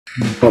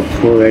Top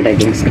 4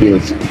 attacking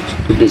skills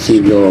to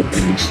deceive your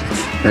opponents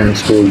and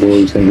score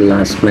goals in the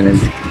last minute.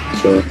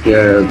 So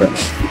here are the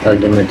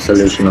ultimate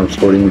solution of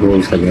scoring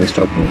goals against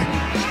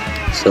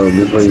opponents. So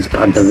before you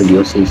start the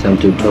video, see some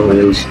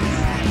tutorials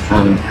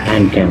on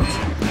hand cam.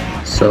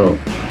 So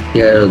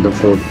here are the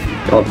 4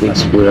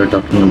 topics we are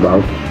talking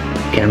about.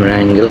 Camera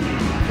angle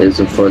is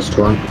the first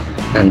one,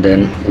 and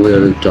then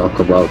we'll talk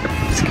about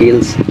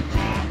skills,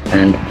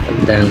 and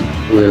then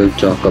we'll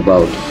talk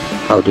about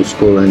how to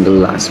score in the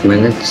last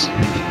minutes,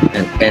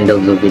 and end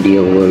of the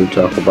video we'll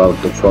talk about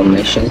the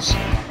formations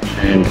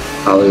and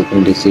how you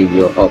can deceive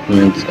your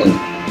opponents in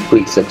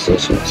quick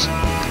successions.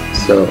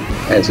 So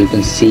as you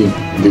can see,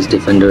 this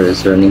defender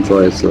is running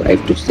for his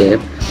life to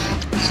save,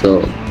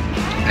 so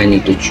I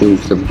need to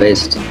choose the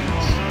best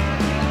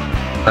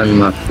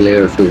unmarked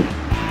player to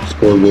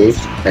score goals.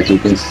 As you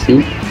can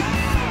see,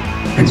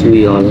 as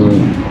we all know,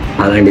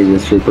 Haaland is a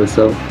super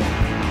sub,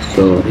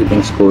 so he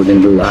can score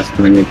in the last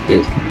minute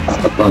is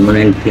a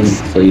permanent thing,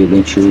 so you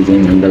can choose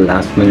him in the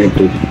last minute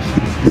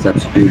to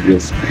substitute your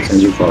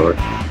central forward.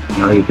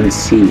 Now you can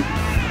see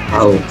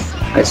how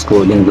I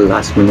scored in the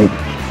last minute.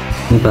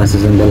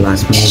 Passes in the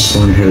last minute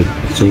won't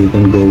help, so you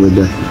can go with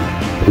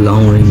the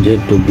long ranger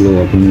to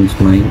blow opponent's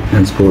mind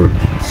and score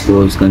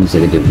goals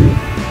consecutively.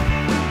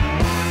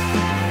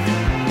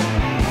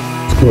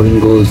 Scoring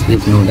goals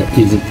is not an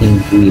easy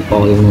thing, we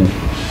all know,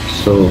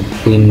 so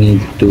we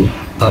need to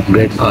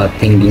upgrade our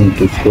thinking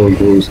to score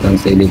goals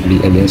consecutively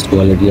against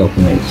quality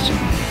opponents.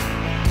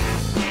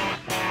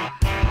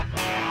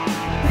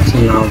 So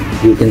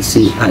now you can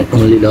see I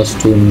only lost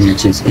 2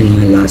 matches in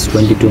my last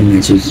 22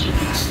 matches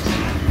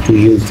to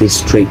use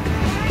this trick.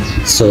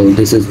 So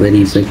this is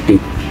very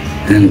effective,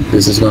 and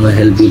this is gonna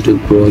help you to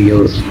grow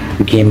your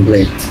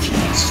gameplay.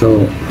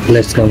 So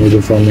let's come with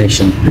the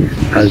formation.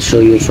 I'll show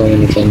you so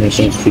many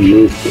formations to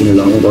use in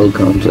long ball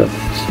counter.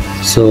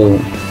 So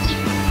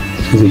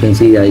as you can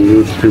see, I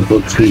use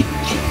 3-4-3.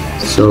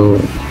 So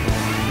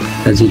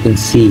as you can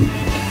see,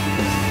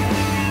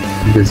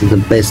 this is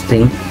the best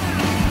thing,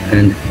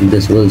 and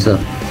this was the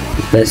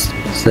best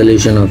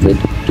solution of it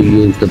to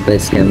use the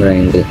best camera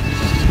angle.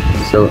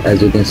 So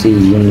as you can see,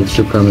 you need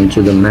to come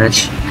into the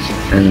match,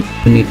 and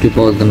you need to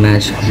pause the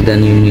match,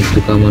 then you need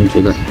to come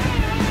onto the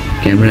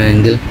camera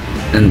angle,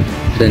 and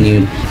then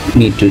you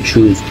need to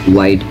choose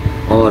wide,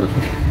 or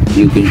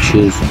you can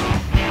choose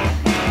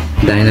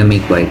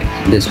dynamic wide.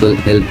 This will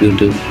help you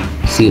to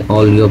see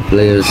all your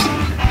players,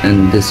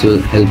 and this will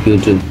help you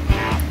to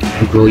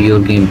grow your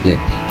gameplay.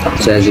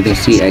 So as you can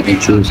see, I can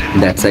choose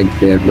that side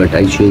player, but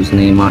I choose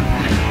Neymar.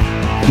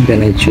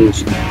 Then I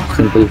choose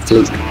simple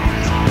flick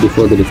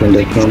before the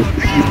defender comes,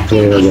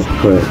 player of the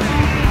curve.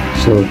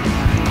 So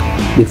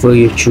before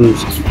you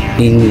choose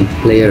any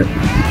player,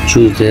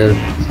 choose their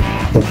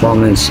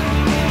performance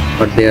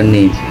or their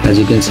name. As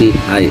you can see,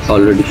 I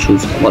already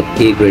choose all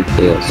A-grade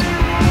players.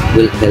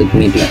 Will help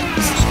me to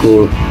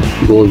score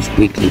goals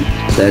quickly.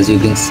 So as you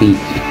can see,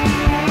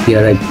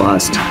 here I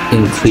passed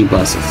in 3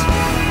 passes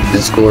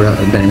and score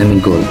a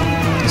dynamic goal.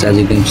 So as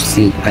you can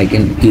see, I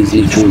can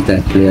easily choose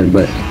that player,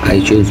 but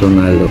I choose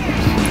Ronaldo.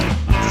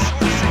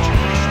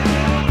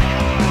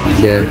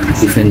 Their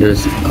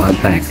defenders are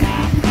back.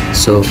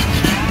 So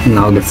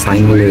now the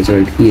final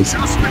result is,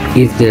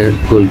 if their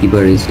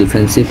goalkeeper is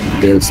defensive,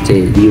 they'll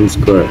stay, use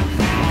curve,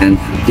 and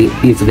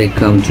if they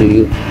come to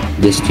you,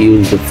 just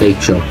use the fake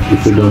shot.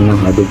 If you don't know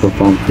how to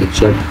perform fake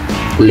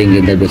shot, link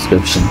in the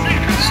description.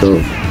 So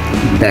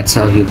that's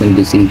how you can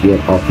deceive your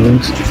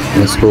opponents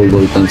and score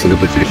goal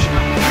consecutively.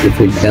 If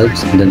it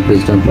helps, then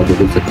please don't forget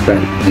to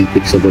subscribe and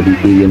click support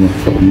video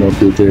for more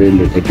tutorial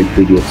related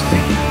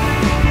videos.